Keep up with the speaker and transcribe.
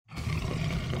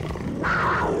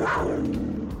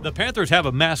The Panthers have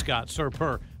a mascot, Sir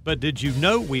Purr, but did you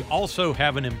know we also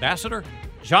have an ambassador?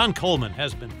 John Coleman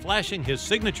has been flashing his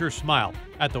signature smile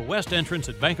at the west entrance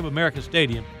at Bank of America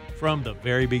Stadium from the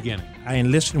very beginning. I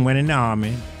enlisted when in the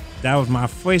Army. That was my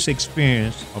first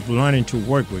experience of learning to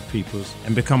work with people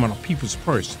and becoming a people's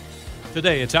person.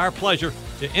 Today, it's our pleasure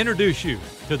to introduce you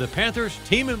to the Panthers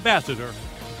team ambassador,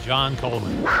 John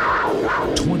Coleman.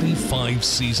 25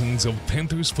 seasons of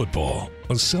Panthers football,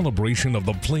 a celebration of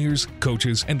the players,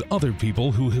 coaches, and other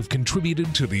people who have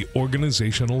contributed to the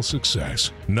organizational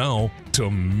success. Now to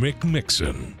Mick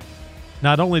Mixon.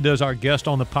 Not only does our guest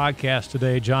on the podcast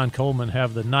today, John Coleman,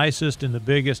 have the nicest and the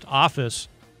biggest office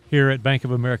here at Bank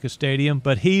of America Stadium,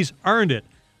 but he's earned it.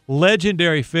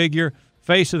 Legendary figure,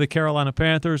 face of the Carolina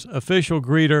Panthers, official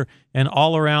greeter, and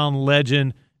all-around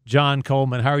legend, John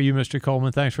Coleman. How are you, Mr.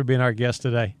 Coleman? Thanks for being our guest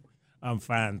today. I'm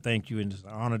fine, thank you, and it's an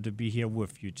honor to be here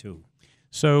with you, too.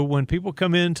 So when people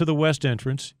come into the west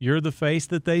entrance, you're the face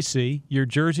that they see. Your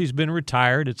jersey's been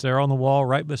retired. It's there on the wall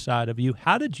right beside of you.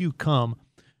 How did you come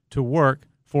to work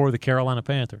for the Carolina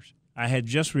Panthers? I had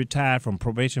just retired from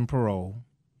probation parole.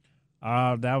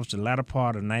 That was the latter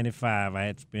part of 95. I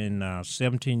had spent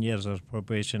 17 years as a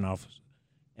probation officer,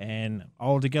 and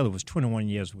altogether it was 21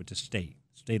 years with the state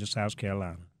of South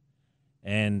Carolina.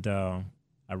 And I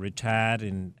retired,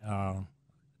 and a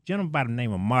gentleman by the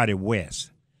name of Marty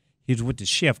West, he was with the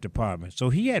sheriff department. So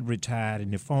he had retired,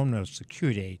 and they formed a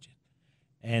security agent,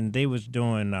 and they was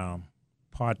doing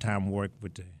part-time work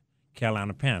with the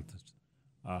Carolina Panthers.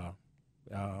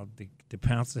 The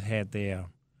Panthers had their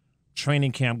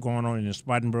training camp going on in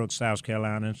Spartanburg, South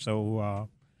Carolina, so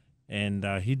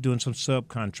he's doing some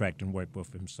subcontracting work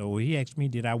with him. So he asked me,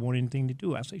 did I want anything to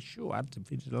do? I said, sure, I'd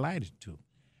be delighted to.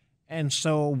 And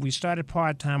so we started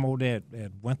part-time over there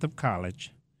at Winthrop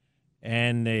College,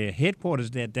 and the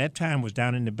headquarters at that time was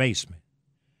down in the basement.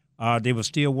 They were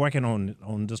still working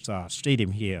on this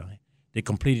stadium here. They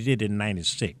completed it in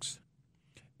 96.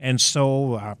 And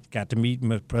so I got to meet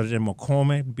President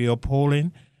McCormick, Bill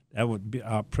Poling. That was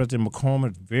President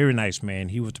McCormick, very nice man.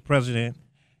 He was the president,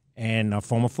 and a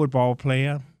former football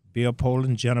player, Bill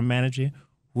Poling, general manager,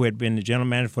 who had been the general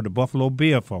manager for the Buffalo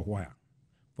Bills for a while,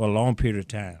 for a long period of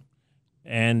time.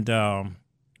 And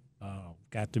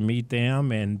got to meet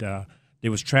them, and they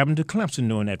was traveling to Clemson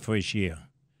during that first year.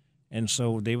 And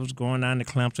so they was going down to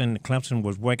Clemson. Clemson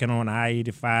was working on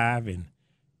I-85, and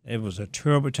it was a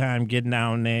terrible time getting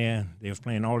down there. They was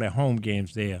playing all their home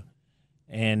games there.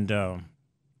 And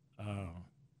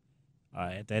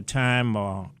at that time,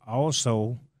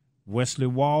 also, Wesley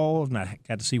Walls, and I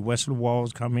got to see Wesley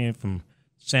Walls come in from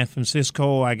San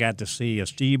Francisco. I got to see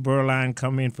Steve Berline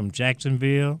come in from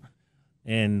Jacksonville.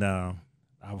 And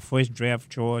our first draft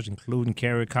choice, including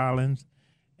Kerry Collins.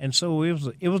 And so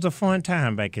it was a fun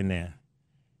time back in there.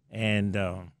 And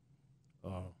from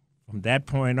that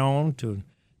point on to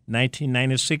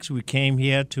 1996, we came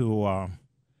here to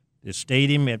the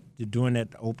stadium during that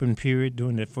open period,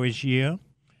 during that first year.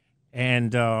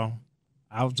 And I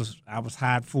was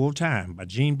hired full-time by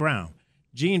Gene Brown.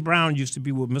 Gene Brown used to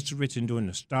be with Mr. Richard during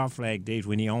the Star Flag days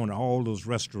when he owned all those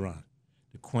restaurants,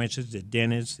 the Quincy's, the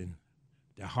Dennis, and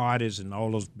the Hardee's, and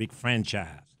all those big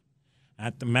franchises.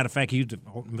 As a matter of fact,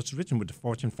 Mr. Richard with the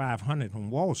Fortune 500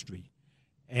 on Wall Street.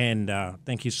 And I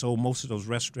think he sold most of those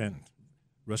restaurants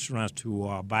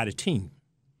to by the team.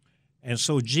 And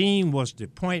so Gene was the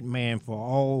point man for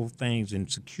all things in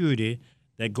security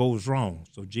that goes wrong.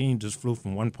 So Gene just flew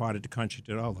from one part of the country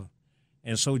to the other.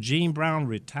 And so Gene Brown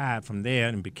retired from there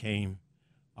and became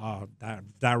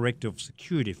director of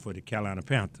security for the Carolina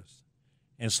Panthers.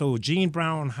 And so Gene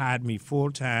Brown hired me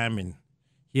full-time, and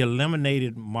he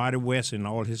eliminated Marty West and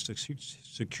all his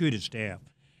security staff.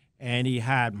 And he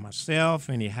hired myself,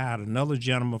 and he hired another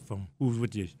gentleman who was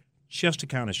with the Chester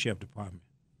County Sheriff Department.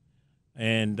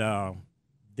 And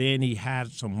then he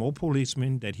hired some more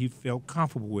policemen that he felt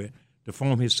comfortable with to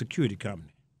form his security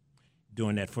company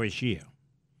during that first year.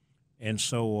 And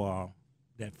so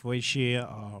that first year,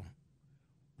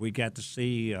 we got to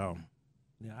see,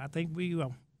 I think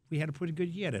we had a pretty good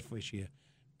year that first year.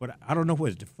 But I don't know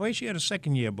whether it's the first year or the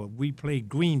second year, but we played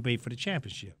Green Bay for the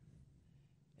championship.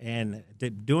 And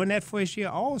during that first year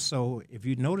also, if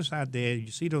you notice out there, you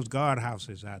see those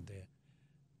guardhouses out there.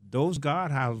 Those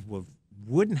guardhouses were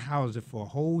wooden houses for a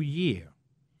whole year.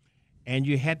 And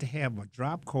you had to have a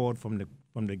drop cord from the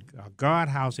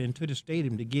guardhouse into the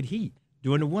stadium to get heat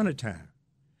during the wintertime.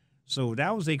 So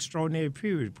that was an extraordinary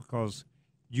period because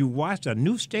you watched a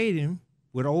new stadium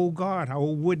with old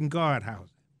wooden guardhouse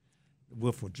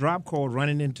with a drop cord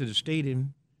running into the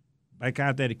stadium back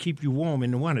out there to keep you warm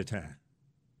in the wintertime.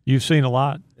 You've seen a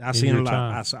lot. I've seen a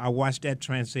lot. I watched that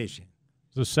transition.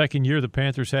 The second year the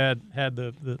Panthers had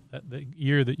the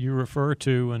year that you refer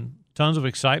to, and tons of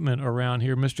excitement around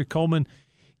here. Mr. Coleman,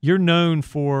 you're known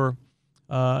for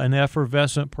an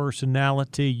effervescent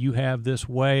personality. You have this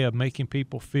way of making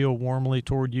people feel warmly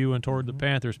toward you and toward the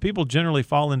Panthers. People generally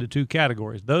fall into two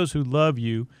categories, those who love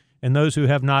you and those who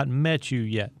have not met you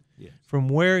yet. Yes. From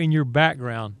where in your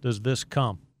background does this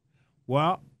come?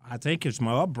 Well, I think it's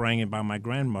my upbringing by my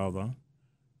grandmother,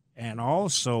 and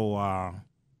also I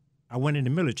went in the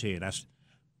military.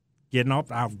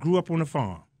 I grew up on the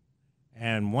farm,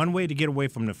 and one way to get away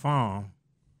from the farm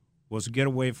was to get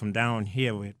away from down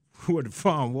here where the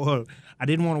farm was. I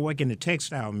didn't want to work in the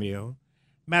textile mill.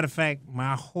 Matter of fact,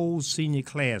 my whole senior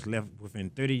class left within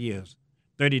 30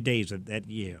 days of that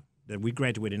year that we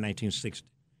graduated in 1960.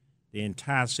 The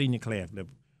entire senior class left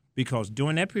because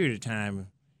during that period of time,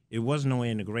 it was no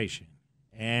integration,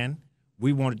 and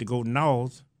we wanted to go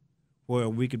north where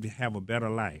we could have a better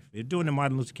life. It during the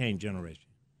Martin Luther King generation.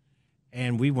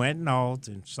 And we went north,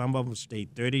 and some of them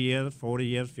stayed 30 years, 40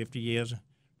 years, 50 years.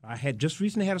 I had just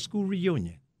recently had a school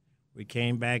reunion. We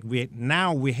came back.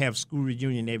 Now we have school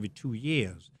reunion every 2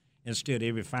 years instead of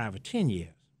every 5 or 10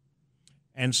 years.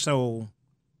 And so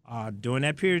during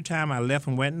that period of time, I left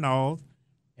and went north,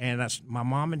 and my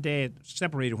mom and dad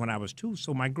separated when I was 2,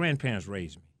 so my grandparents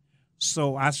raised me.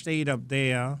 So I stayed up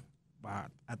there,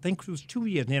 I think it was 2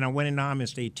 years, and then I went in the Army and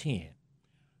stayed 10.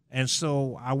 And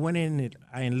so I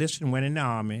enlisted and went in the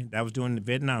Army. That was during the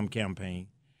Vietnam campaign.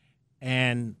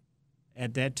 And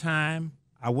at that time,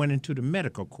 I went into the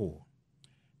medical corps.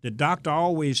 The doctor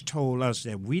always told us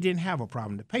that we didn't have a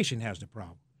problem. The patient has the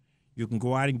problem. You can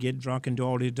go out and get drunk and do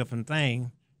all these different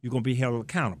things. You're going to be held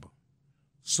accountable.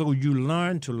 So you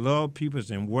learn to love people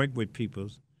and work with people.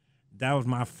 That was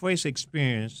my first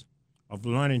experience of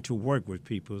learning to work with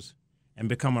people and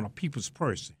becoming a people's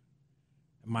person.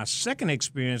 My second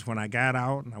experience when I got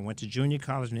out, and I went to junior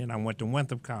college, and then I went to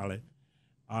Winthrop College,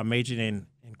 majored in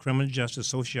criminal justice,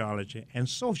 sociology, and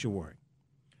social work.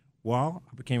 Well,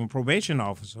 I became a probation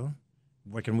officer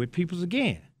working with people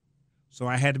again. So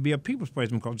I had to be a people's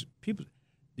person because people,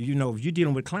 if you're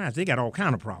dealing with clients, they got all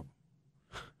kind of problems.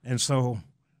 And so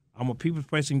I'm a people's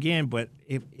person again, but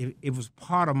it was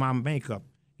part of my makeup.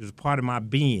 It was part of my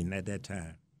being at that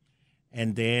time.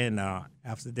 And then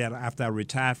after I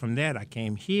retired from that, I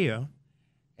came here,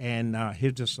 and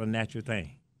it's just a natural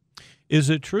thing. Is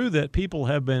it true that people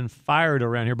have been fired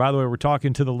around here? By the way, we're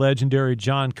talking to the legendary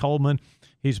John Coleman.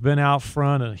 He's been out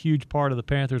front, a huge part of the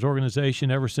Panthers organization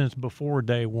ever since before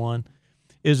day one.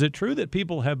 Is it true that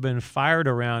people have been fired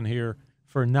around here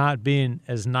for not being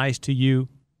as nice to you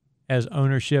as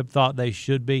ownership thought they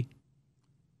should be?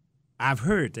 I've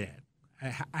heard that.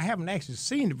 I haven't actually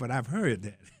seen it, but I've heard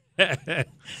that.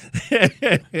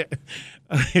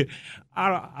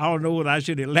 I don't know what I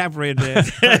should elaborate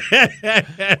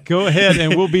that. Go ahead,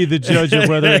 and we'll be the judge of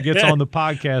whether it gets on the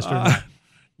podcast or not.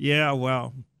 Yeah,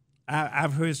 well,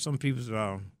 I've heard some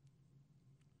people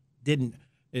didn't,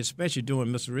 especially during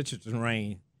Mr. Richardson's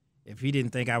reign, if he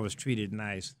didn't think I was treated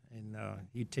nice, and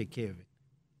he'd take care of it.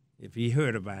 If he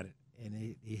heard about it,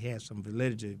 and he had some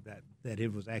validity that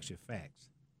it was actually facts.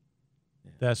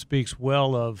 Yeah. That speaks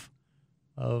well of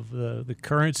the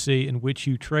currency in which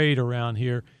you trade around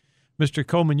here. Mr.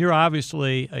 Coleman, you're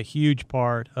obviously a huge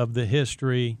part of the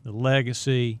history, the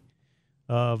legacy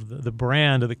of the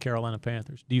brand of the Carolina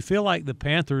Panthers. Do you feel like the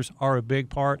Panthers are a big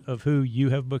part of who you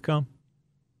have become?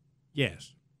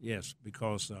 Yes,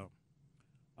 because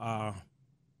I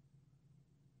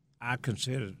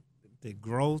consider the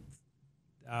growth,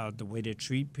 the way they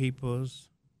treat people,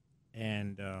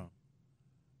 and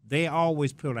they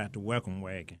always pull out the welcome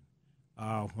wagon.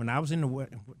 When I was in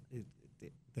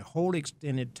the whole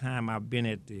extended time I've been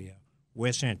at the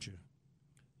West Central,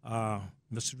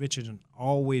 Mr. Richardson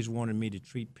always wanted me to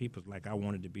treat people like I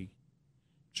wanted to be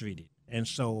treated. And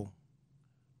so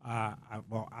I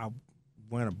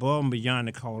went above and beyond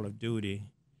the call of duty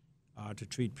to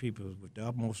treat people with the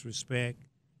utmost respect,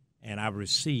 and I've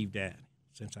received that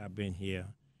since I've been here.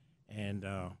 And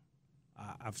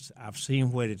I've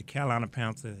seen where the Carolina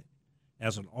Panthers,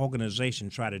 as an organization,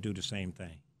 try to do the same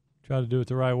thing. Try to do it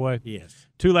the right way. Yes.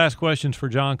 Two last questions for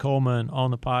John Coleman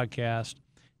on the podcast.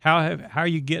 How are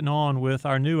you getting on with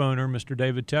our new owner, Mr.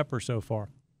 David Tepper, so far?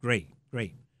 Great.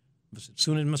 As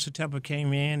soon as Mr. Tepper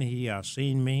came in, he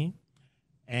seen me,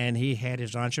 and he had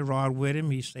his entourage with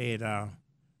him. He said,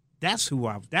 "That's who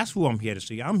I'm here to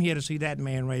see. I'm here to see that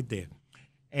man right there."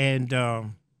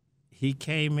 And he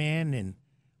came in, and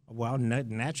well,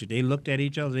 naturally, they looked at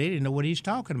each other. They didn't know what he's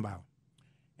talking about.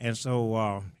 And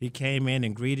so he came in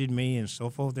and greeted me and so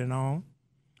forth and on.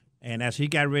 And as he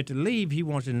got ready to leave, he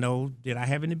wanted to know, did I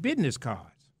have any business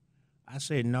cards? I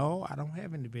said, no, I don't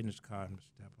have any business cards,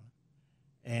 Mr. Tepper.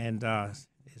 And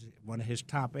one of his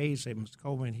top aides said, Mr.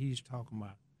 Coleman, he's talking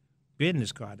about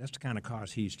business card. That's the kind of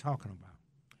cards he's talking about.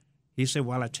 He said,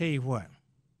 well, I tell you what,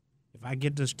 if I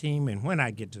get this team and when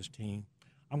I get this team,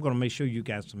 I'm going to make sure you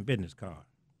got some business cards.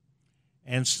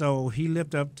 And so he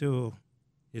lived up to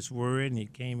his word, and he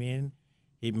came in.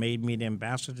 He made me the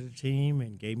ambassador of the team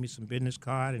and gave me some business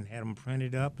card and had them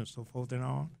printed up and so forth and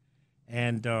on.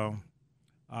 And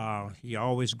he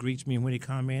always greets me when he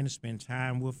come in and spend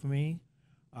time with me.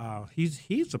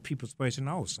 He's a people's person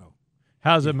also.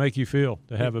 How does it make you feel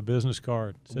to have a business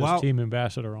card that says team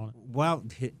ambassador on it? Well,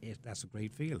 that's a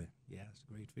great feeling. Yeah, it's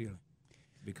a great feeling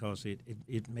because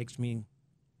it makes me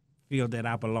feel that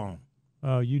I belong.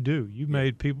 You do. You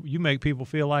make people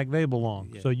feel like they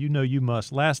belong. Yeah. So you know you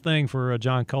must. Last thing for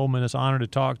John Coleman, it's an honor to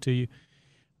talk to you.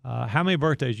 How many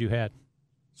birthdays you had?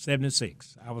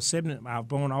 76. I was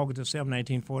born August 7,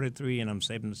 1943, and I'm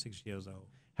 76 years old.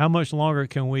 How much longer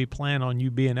can we plan on you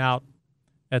being out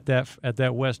at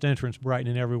that west entrance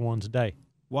brightening everyone's day?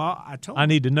 Well, I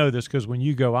need to know this because when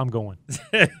you go, I'm going.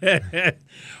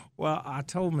 Well, I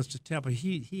told Mr. Tepper,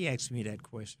 he asked me that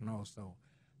question also.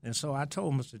 And so I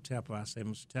told Mr. Tepper, I said,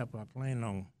 Mr. Tepper,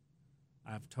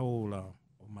 I've told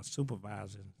my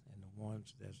supervisor and the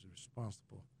ones that's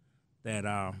responsible that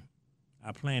I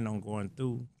plan on going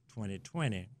through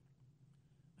 2020.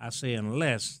 I say,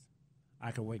 unless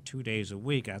I could work 2 days a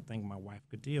week, I think my wife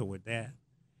could deal with that.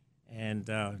 And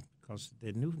because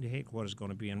the new headquarters is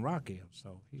going to be in Rock Hill.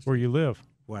 So where you live?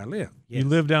 Where I live, yes. You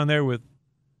live down there with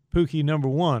Pookie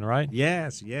 #1, right?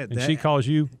 Yes. And she calls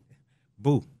you?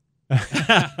 Boo.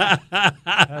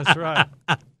 That's right.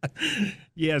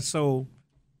 Yeah, so,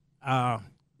 that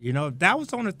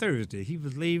was on a Thursday. He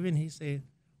was leaving. He said,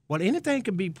 well, anything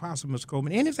could be possible, Mr.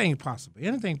 Coleman. Anything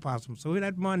possible. So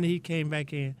that Monday he came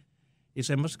back in. He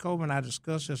said, Mr. Coleman, I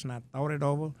discussed this and I thought it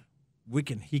over.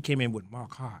 He came in with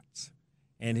Mark Hartz.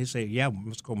 And he said, yeah,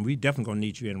 Mr. Coleman, we definitely going to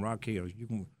need you in Rock Hill.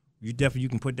 You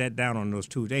can put that down on those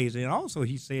 2 days. And also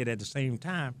he said at the same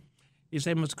time, he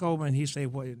said, Mr. Coleman, he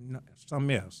said, well,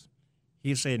 something else.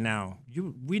 He said, now,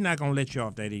 we're not going to let you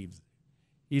off that easy.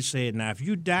 He said, now, if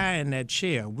you die in that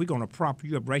chair, we're going to prop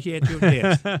you up right here at your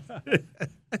desk.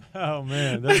 Oh,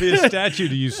 man, there'll be a statue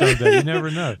to you someday. You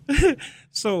never know.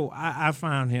 So I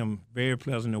found him very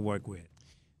pleasant to work with.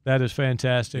 That is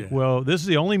fantastic. Yeah. Well, this is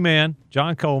the only man,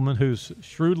 John Coleman, who's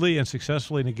shrewdly and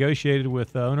successfully negotiated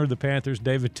with the owner of the Panthers,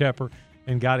 David Tepper,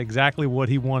 and got exactly what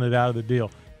he wanted out of the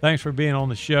deal. Thanks for being on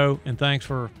the show, and thanks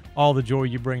for all the joy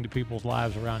you bring to people's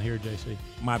lives around here, JC.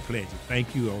 My pleasure.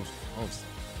 Thank you also.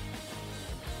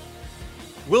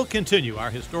 We'll continue our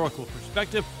historical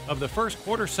perspective of the first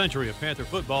quarter century of Panther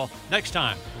football next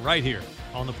time, right here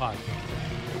on the podcast.